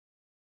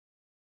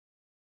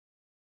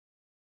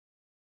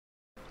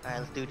Alright,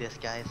 let's do this,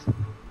 guys.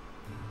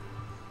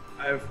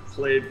 I've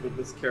played with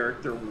this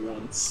character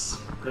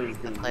once. I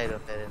played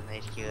with it in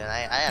HQ, and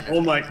I understand.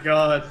 Oh my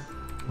god.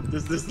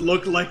 Does this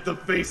look like the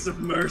face of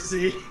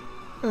mercy?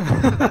 Don't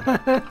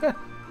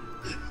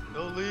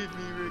leave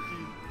me,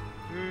 Ricky.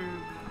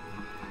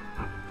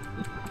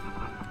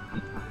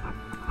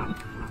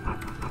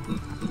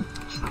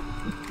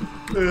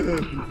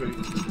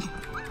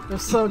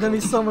 There's gonna be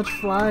so much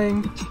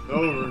flying.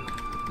 Over.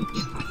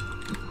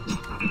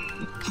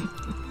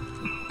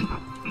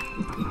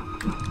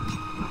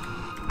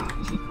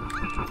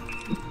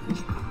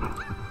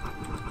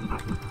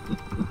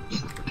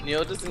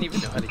 Neil doesn't even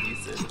know how to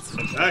use it. It's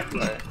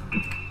Exactly.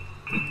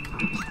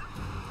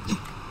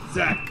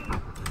 Exactly.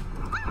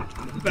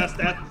 I'm the best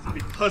at this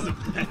because of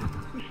that.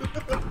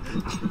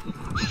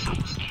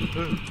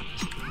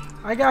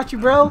 I got you,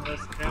 bro.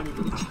 Best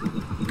candidate.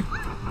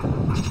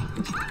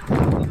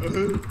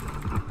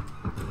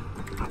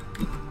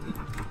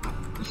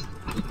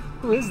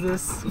 Who is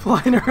this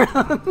flying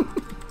around?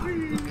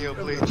 Neil,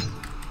 please.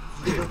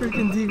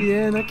 Freaking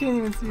DBN. I can't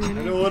even see your I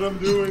name. know what I'm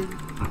doing.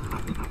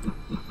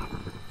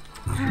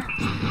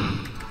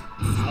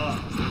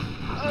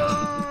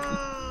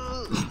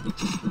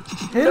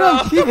 Hit him!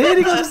 Keep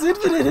hitting him! Just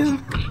infinite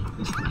him!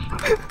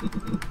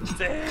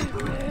 Save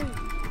me!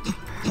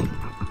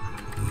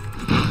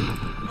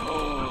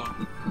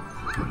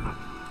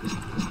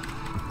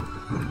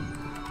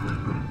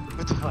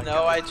 What the fuck?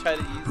 No, I try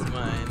to use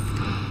mine.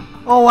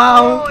 Oh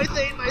wow! Oh, I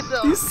saved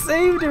myself! You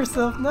saved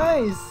yourself!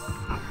 Nice!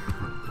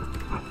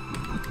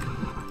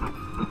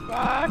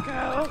 Fuck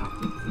out!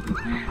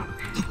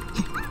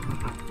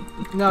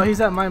 No, he's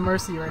at my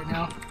mercy right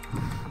now.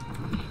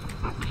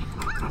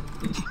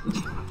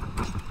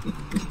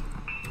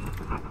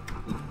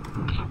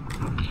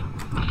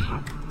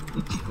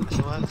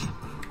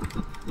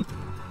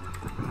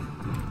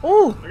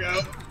 Oh! Look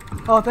out.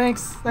 Oh,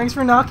 thanks. Thanks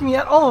for knocking me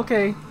out. Oh,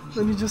 okay.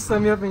 Then you just set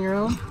me up in your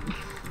own.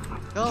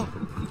 No!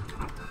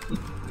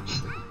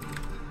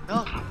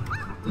 No!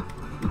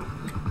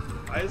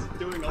 Why is it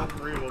doing all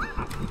three of them?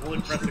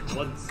 Only pressing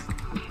once.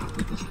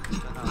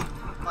 No.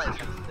 Probably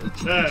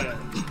sensitive. Yeah.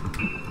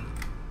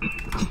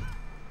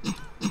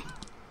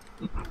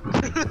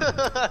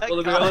 Well,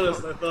 to be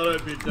honest, I thought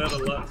I'd be dead a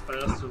lot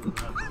faster than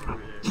that.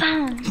 So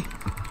yeah.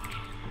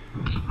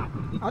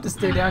 I'll just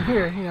stay down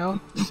here, you know.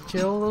 Just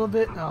chill a little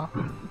bit. Oh.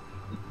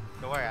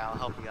 Don't worry, I'll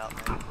help you out,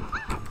 man.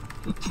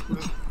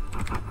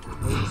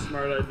 That was a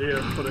smart idea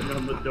of putting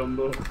on the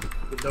Dumbo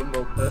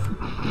pet.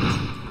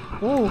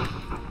 Oh,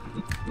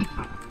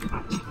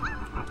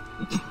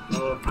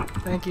 Oh,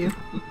 thank you.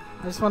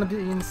 I just want to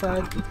be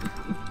inside.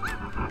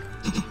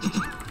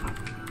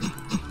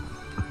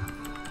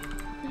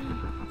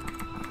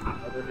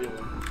 other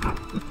healing.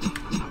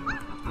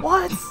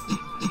 What?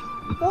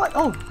 What?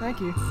 Oh, thank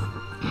you.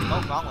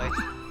 Oh, wrong way.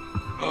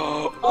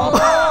 Oh my god.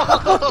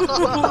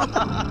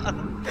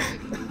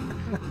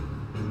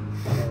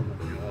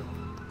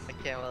 I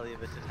can't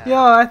believe it just happened.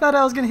 Yo, I thought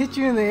I was gonna hit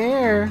you in the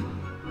air.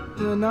 And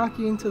then knock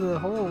you into the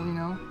hole, you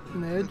know,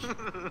 in the edge.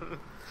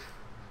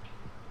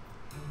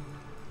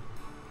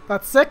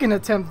 That second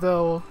attempt,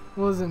 though,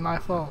 wasn't my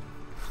fault.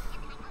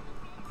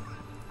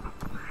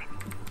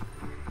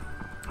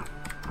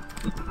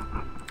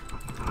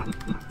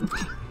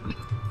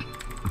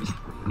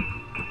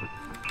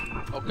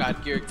 Oh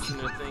god, Garrick's in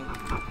the thing.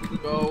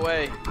 Go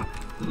away.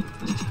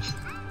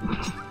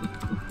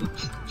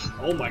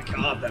 Oh my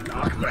god, that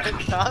knockback.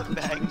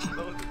 Knockback is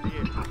so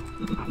weird.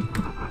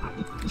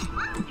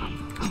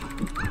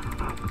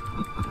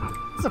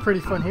 It's a pretty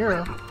fun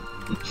hero.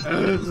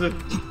 It's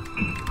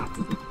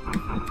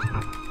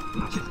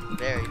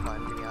very fun,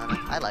 to be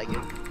honest. I like it.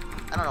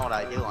 I don't know what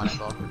I do on it,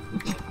 though.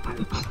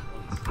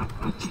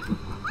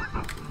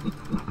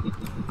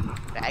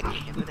 Bag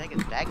chicken? Who the heck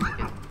is bag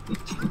chicken?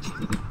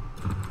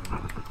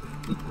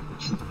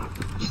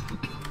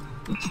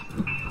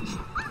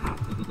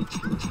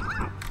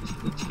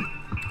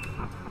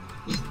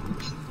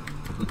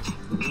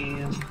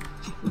 Damn.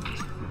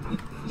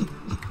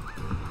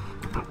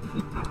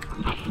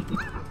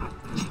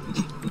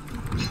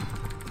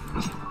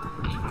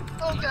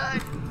 Oh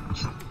god!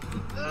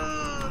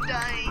 Oh,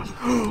 dying!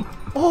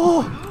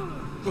 Oh!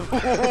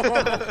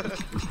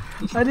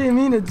 I didn't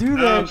mean to do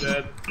I'm that.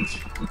 dead.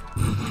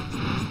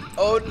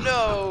 Oh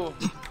no!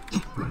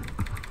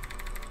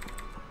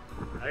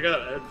 I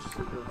got edge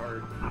super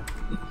hard.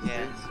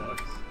 Yeah. It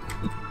sucks.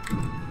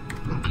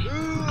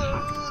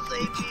 Ooh,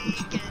 save me!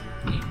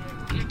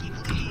 Ricky,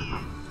 please!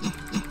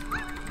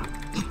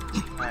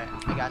 Alright,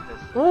 I got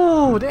this.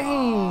 Oh, dang!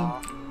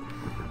 Aw.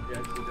 Yeah,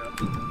 actually got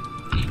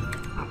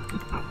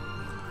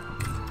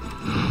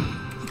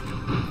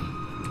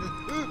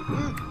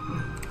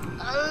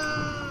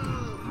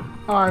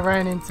Oh! Oh, I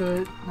ran into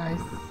it. Nice.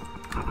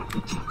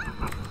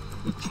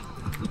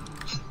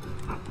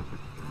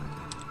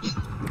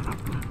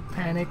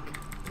 Panic.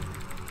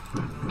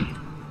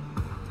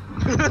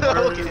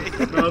 Okay.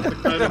 It's not the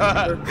kind of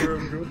character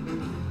I'm going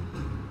to.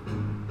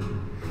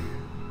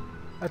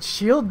 That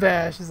shield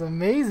bash is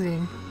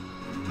amazing.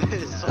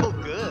 It's so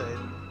good.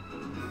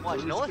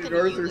 Watch, no one's King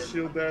gonna use Arthur's it.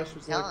 shield dash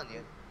was I'm like... telling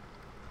you.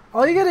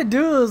 All you gotta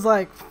do is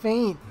like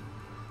feint.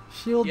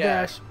 Shield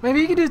Yeah. dash.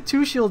 Maybe you could do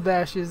 2 shield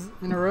dashes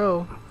in a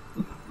row.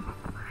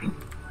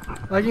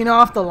 Like, you know,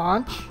 off the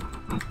launch.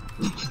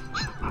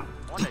 I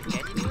wonder,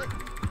 can you do it?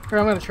 Here,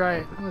 I'm gonna try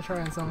it. I'm gonna try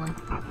it on someone.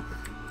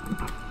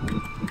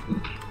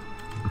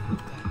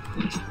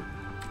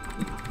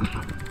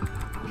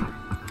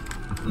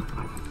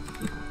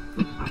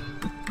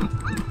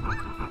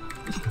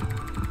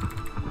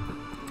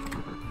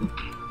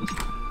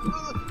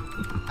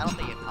 I don't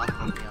think it's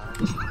possible, to be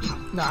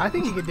honest. Nah, I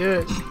think you could do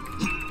it.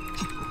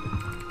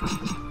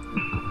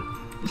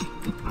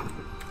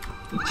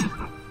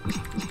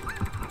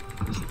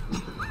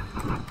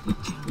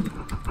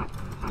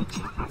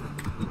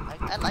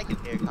 I like a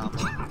air combo,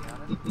 to be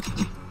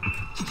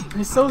honest.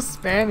 It's so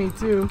spammy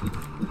too.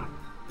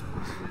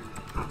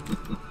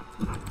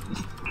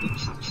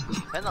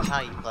 Depends on how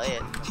you play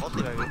it.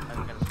 Mostly I'm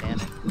gonna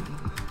spam it.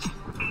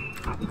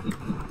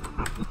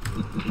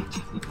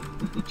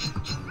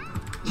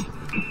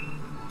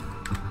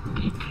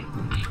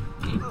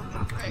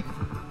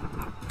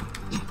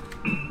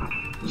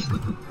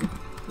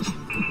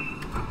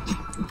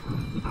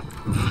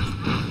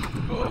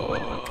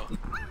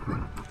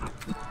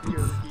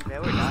 Man,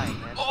 we're dying,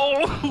 man.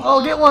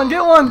 Oh, get one,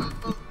 get one!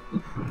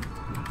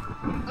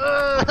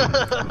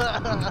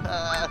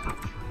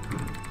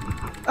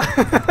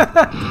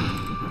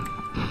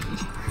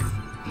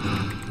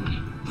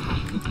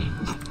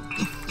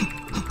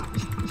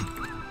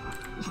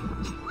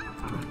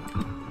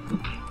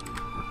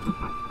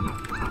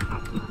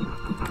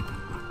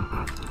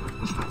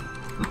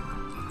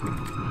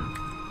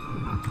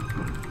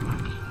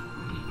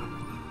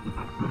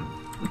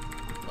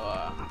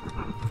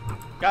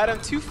 Got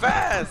him too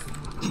fast.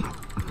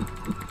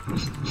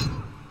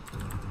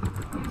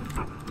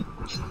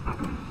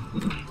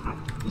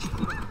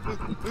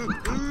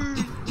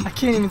 I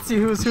can't even see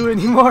who's who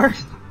anymore.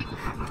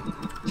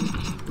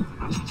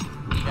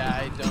 Yeah,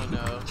 I don't know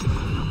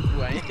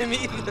who I am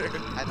either.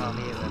 I don't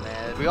either,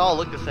 man. We all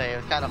look the same.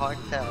 It's kind of hard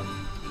to tell.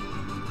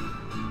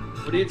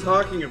 What are you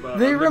talking about?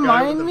 They I'm the guy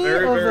remind with the me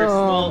very, of very the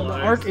small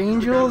eyes.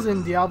 Archangels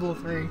in Diablo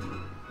 3.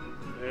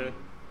 Yeah.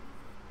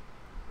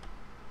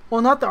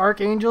 Well, not the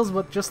Archangels,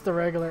 but just the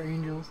regular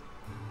angels.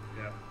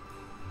 Yeah.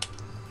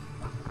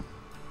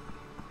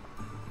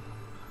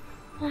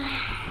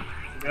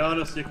 To be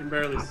honest, you can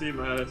barely see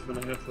my eyes when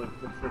I have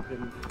like the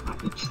freaking...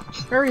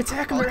 Hurry,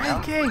 attack him, Oh, or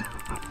wow. AK!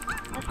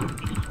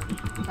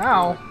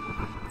 Ow.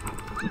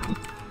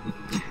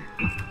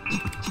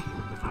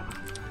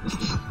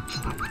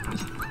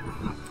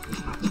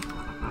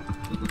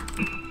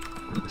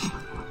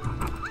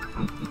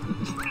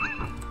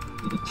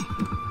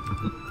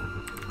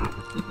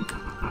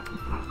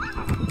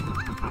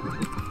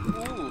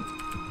 Ooh.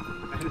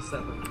 I just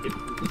have like hit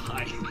from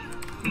high.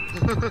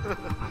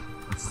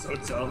 It's so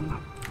dumb.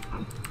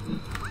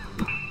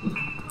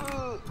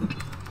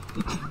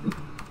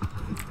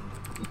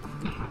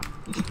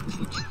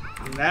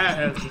 And that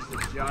has just a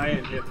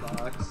giant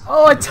hitbox.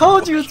 Oh, I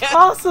told you it's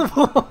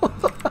possible!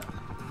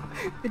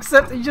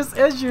 Except you just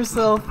edge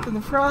yourself in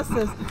the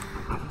process.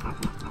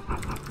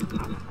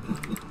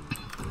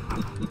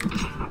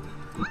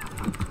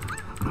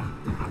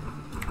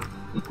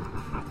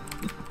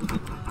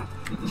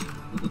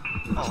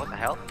 Oh, what the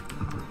hell?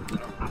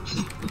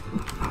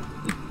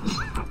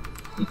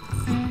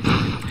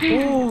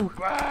 Ooh!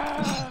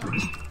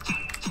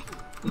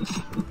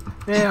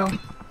 Damn.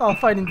 Oh,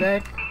 fighting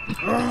back.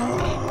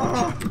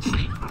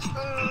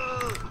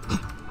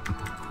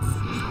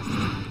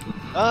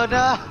 Oh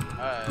no!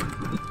 Alright.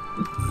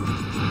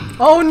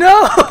 Oh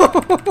no!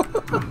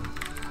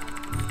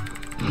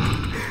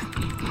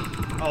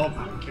 Oh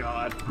my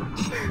god.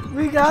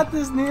 We got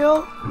this,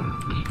 Neil.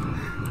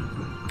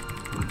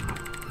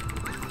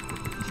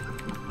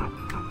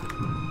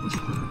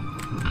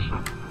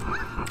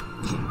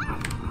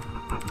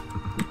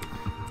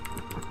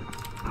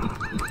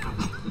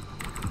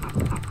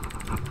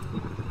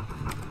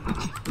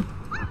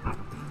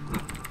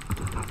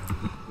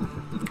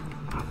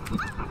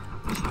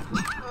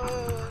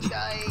 Oh,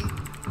 dying.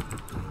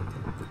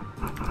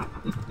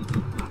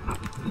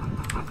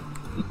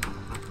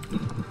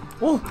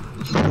 Oh!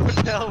 What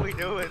the hell are we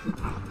doing?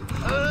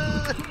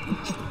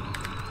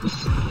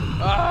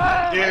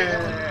 Ah!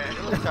 Yeah.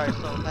 Your charge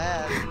so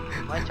fast.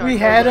 My charge We so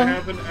had I him.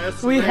 have an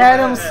S We rank had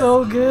him S.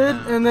 so good,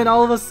 and then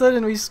all of a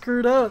sudden we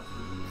screwed up.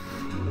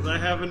 Because I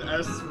have an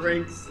S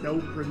rank snow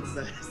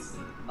princess.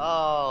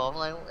 Oh, I'm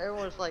like,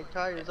 everyone's like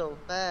charging so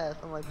fast.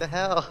 I'm like, the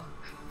hell?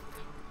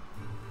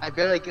 I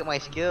barely get my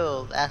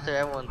skills after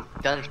everyone's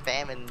done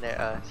spamming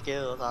their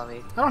skills on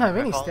me. I don't have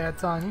any Fault.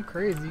 stats on you,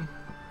 crazy.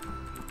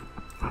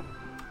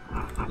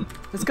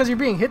 It's because you're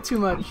being hit too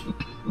much.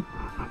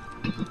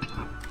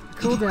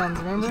 Cooldowns,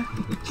 remember?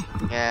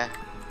 Yeah.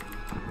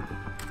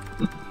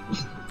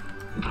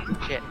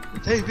 Shit.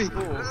 Save me.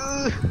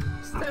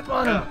 Step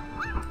on him.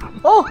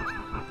 Oh!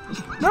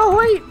 No,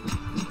 wait!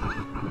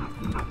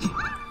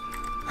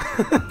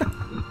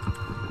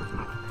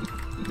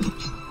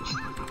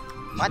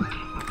 What?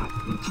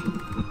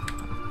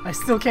 I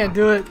still can't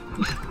do it.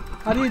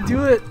 How do you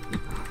do it?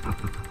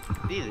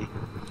 Easy.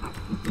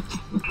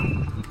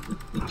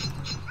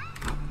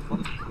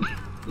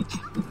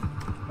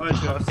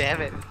 Oh,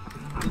 damn it.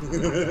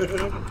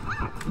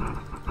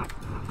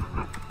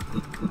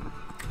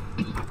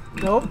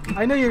 Nope.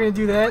 I know you're gonna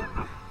do that.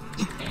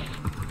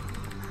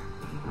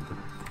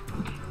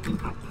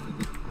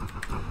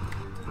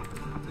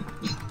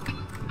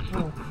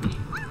 Oh.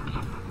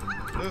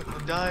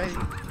 I'm dying.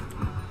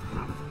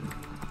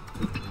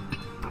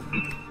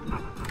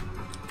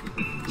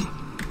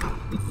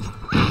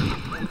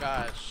 Oh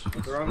gosh.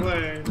 The wrong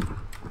way.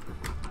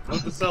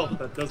 Note the self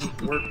that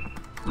doesn't work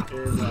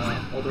in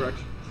all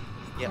directions.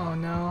 Yep. Oh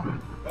no.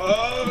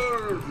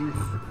 Oh!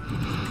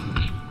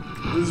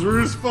 This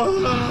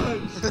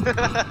response!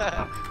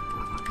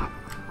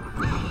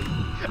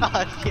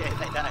 Oh shit,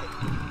 I died.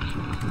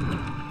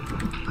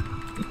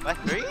 My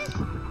freeze?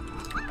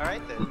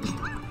 Alright then.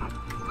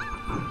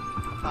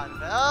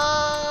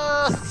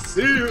 Oh!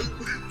 See you!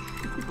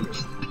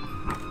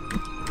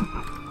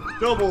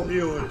 Double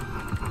healing.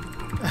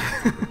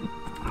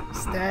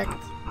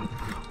 Stacked.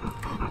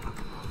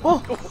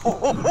 Oh!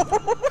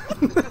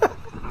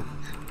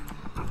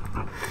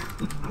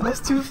 That's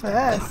too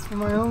fast for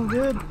my own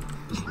good.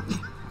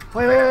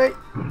 Wait.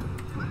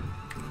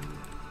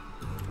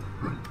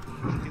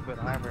 Stupid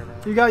armor,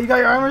 man. You got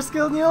your armor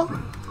skill, Neil?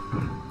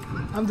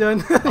 I'm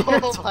done.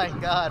 Oh my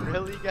god,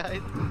 really,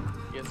 guys?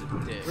 You guys are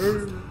dicks.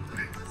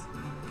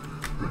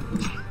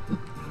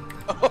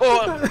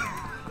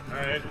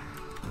 Alright.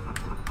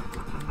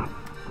 Oh!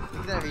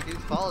 He's gonna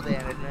reduce fall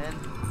damage, man.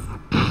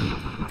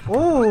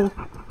 Oh!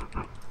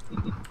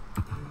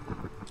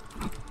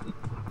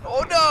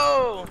 Oh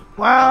no!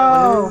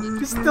 Wow!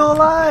 He's still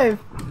alive!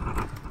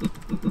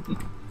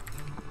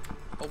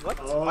 Oh, what?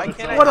 Oh, Why it's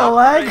can't all- I What a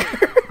operate?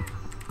 lagger!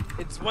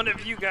 It's one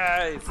of you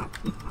guys.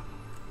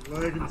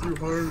 Lagging too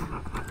hard.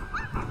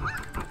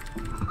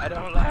 I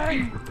don't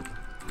lag.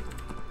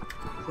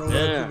 So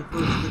yeah. The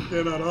person that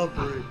cannot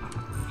operate.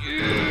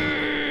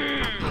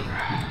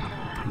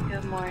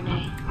 Good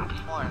morning.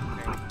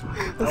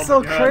 That's Oh so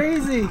my God.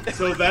 crazy!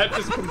 So that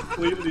just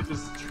completely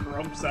just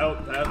trumps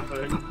out that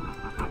thing.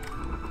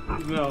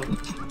 No.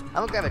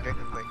 I'm gonna grab a drink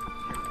real quick.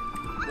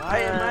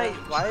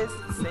 Why is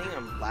it saying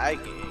I'm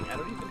lagging? I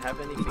don't even have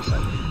anything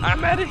left.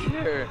 I'm out of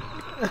here.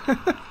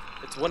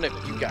 It's one of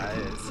you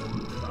guys.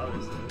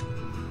 Obviously.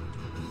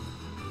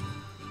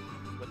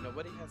 But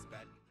nobody has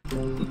bad.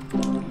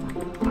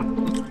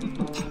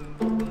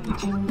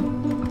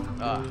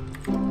 Ah.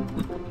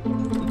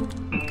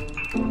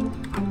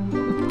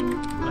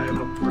 I am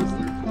a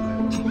prisoner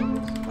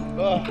tonight.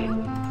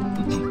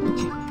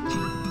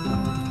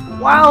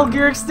 Wow,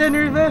 gear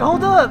extender event!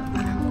 Hold up!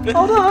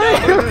 Hold up!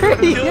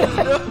 Wait.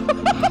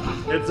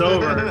 It's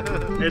over.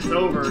 It's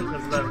over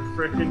because of that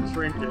freaking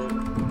trinket.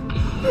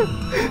 I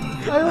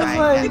was Alright,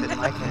 like, it's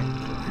my turn.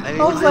 I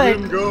was Let like,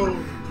 him go.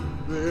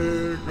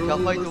 There I'll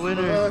fight the goes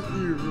winner. my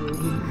hero.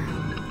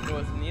 Well,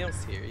 if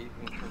Neil's here,